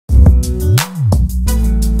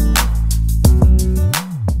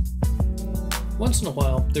Once in a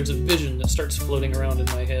while, there's a vision that starts floating around in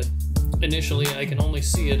my head. Initially, I can only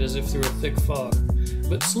see it as if through a thick fog,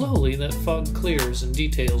 but slowly that fog clears and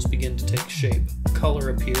details begin to take shape. Color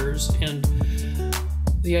appears, and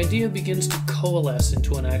the idea begins to coalesce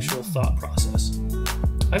into an actual thought process.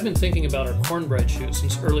 I've been thinking about our cornbread shoot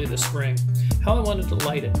since early this spring, how I wanted to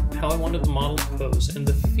light it, how I wanted the model to pose, and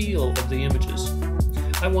the feel of the images.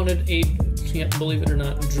 I wanted a, believe it or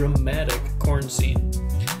not, dramatic corn scene.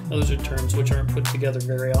 Those are terms which aren't put together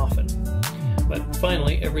very often. But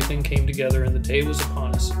finally, everything came together and the day was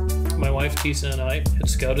upon us. My wife Tisa and I had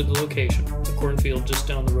scouted the location, the cornfield just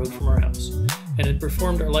down the road from our house, and had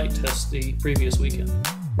performed our light tests the previous weekend.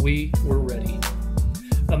 We were ready.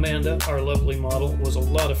 Amanda, our lovely model, was a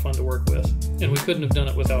lot of fun to work with, and we couldn't have done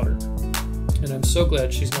it without her. And I'm so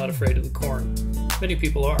glad she's not afraid of the corn. Many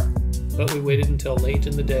people are, but we waited until late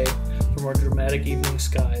in the day for more dramatic evening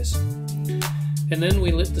skies. And then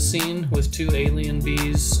we lit the scene with 2 alien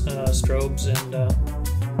bees, strobes,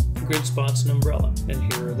 and grid spots and umbrella.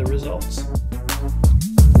 And here are the results.